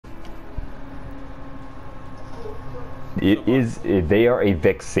It is. They are a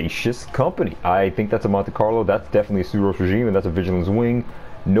vexatious company. I think that's a Monte Carlo. That's definitely a Suros regime, and that's a Vigilance Wing.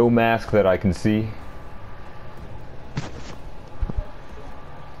 No mask that I can see.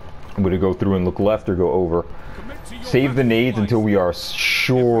 I'm gonna go through and look left or go over. Save the nades until we are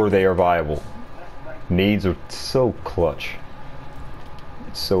sure they are viable. Nades are so clutch.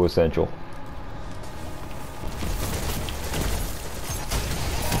 It's so essential.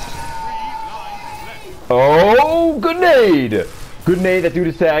 Oh, good nade! Good nade, that dude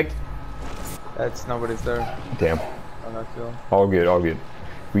is tagged. That's nobody's there. Damn. On that field. All good, all good.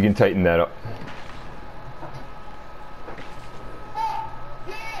 We can tighten that up.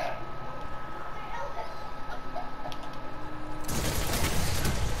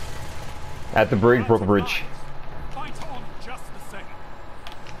 At the bridge, broke a bridge.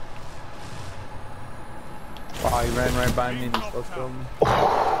 Wow, he ran right by me and he still killed me.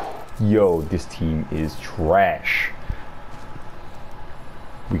 Yo, this team is trash.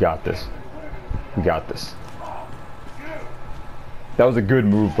 We got this. We got this. That was a good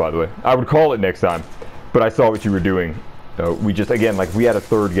move, by the way. I would call it next time, but I saw what you were doing. We just, again, like, we had a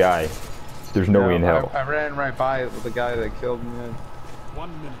third guy. There's no way in hell. I ran right by it with the guy that killed me.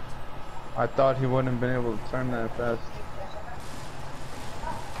 1 minute. I thought he wouldn't have been able to turn that fast.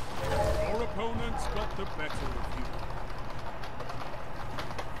 Your opponents got the better of you.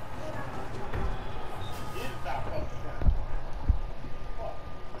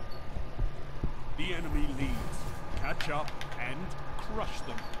 The enemy leads. Catch up and crush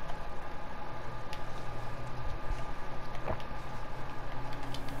them.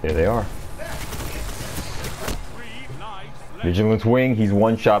 There they are. 3 lives left. Vigilance Wing, he's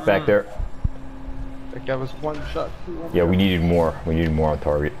one shot back there. That guy was one shot. Yeah, we needed more. We needed more on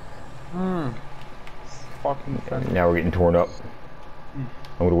target. Fucking defender. Now we're getting torn up. I'm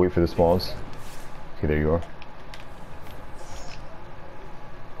gonna wait for the spawns. Okay, there you are.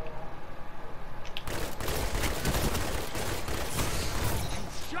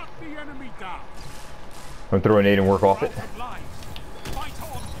 Shut the enemy down. I'm gonna throw a nade and work off it. Lives. Fight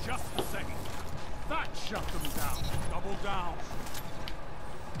on just a second. That shut them down. Double down.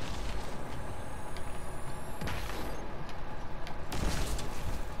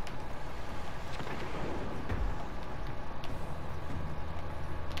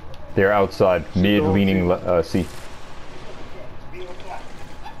 They're outside, mid leaning C.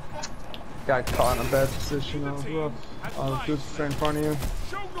 Got caught in a bad position. That was rough. Dude's right in front of you.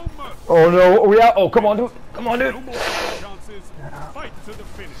 Show no mercy. Oh no, are we out? Oh, come on, dude. Come on, No dude. more chances. Fight to the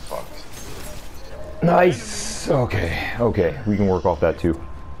finish. Nice. Okay, okay. We can work off that too.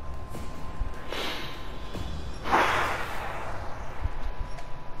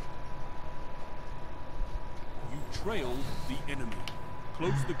 You trailed the enemy.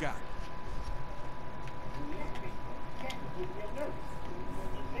 Close the gap.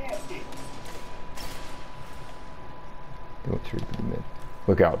 Go through the mid.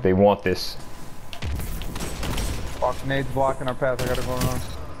 Look out, they want this. Fuck, nade's blocking our path. I gotta go around.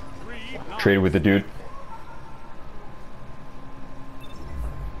 Traded with the dude.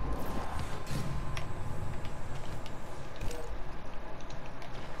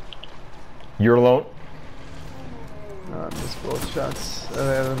 You're alone? I missed both shots.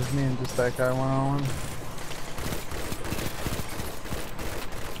 That was me and just that guy one on one.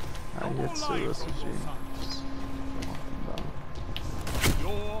 I get serious with you.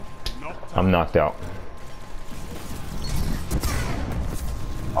 You're knocked I'm knocked out.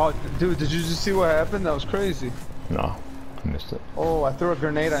 Oh, dude, did you just see what happened? That was crazy. No, I missed it. Oh, I threw a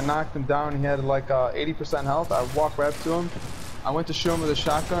grenade. I knocked him down. He had like 80% health. I walked right up to him. I went to shoot him with a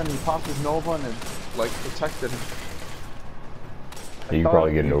shotgun. He popped his Nova and it, like, protected him. You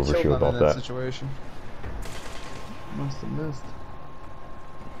probably get an overshield off that. Situation. Must have missed.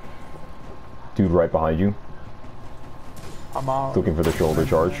 Dude right behind you. I'm out. Looking for the shoulder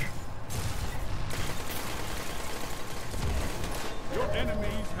charge. Your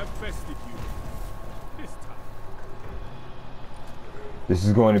enemies have bested you. This time. This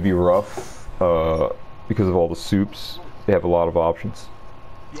is going to be rough because of all the soups. They have a lot of options.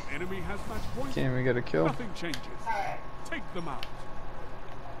 Your enemy has match point. Can't even get a kill. Nothing changes. Take them out.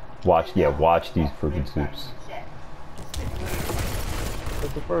 Watch, yeah, watch these freaking soups.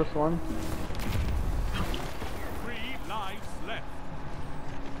 That's the first one. 3 lives left.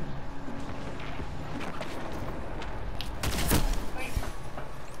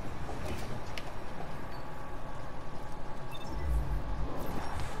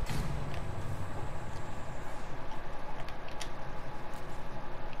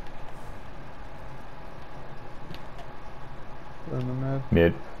 In the mid.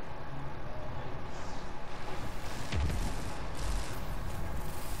 Mid.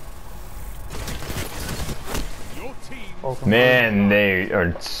 Man, they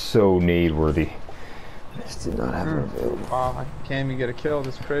are so nade worthy. I just did not have it available. Wow, I can't even get a kill.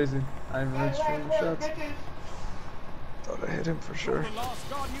 That's crazy. I even reached 200 shots. Thought I hit him for sure. The last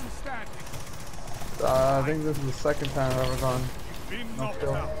Guardian standing. I think this is the second time I've ever gone. Been No knocked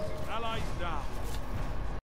kill. out. Allies down.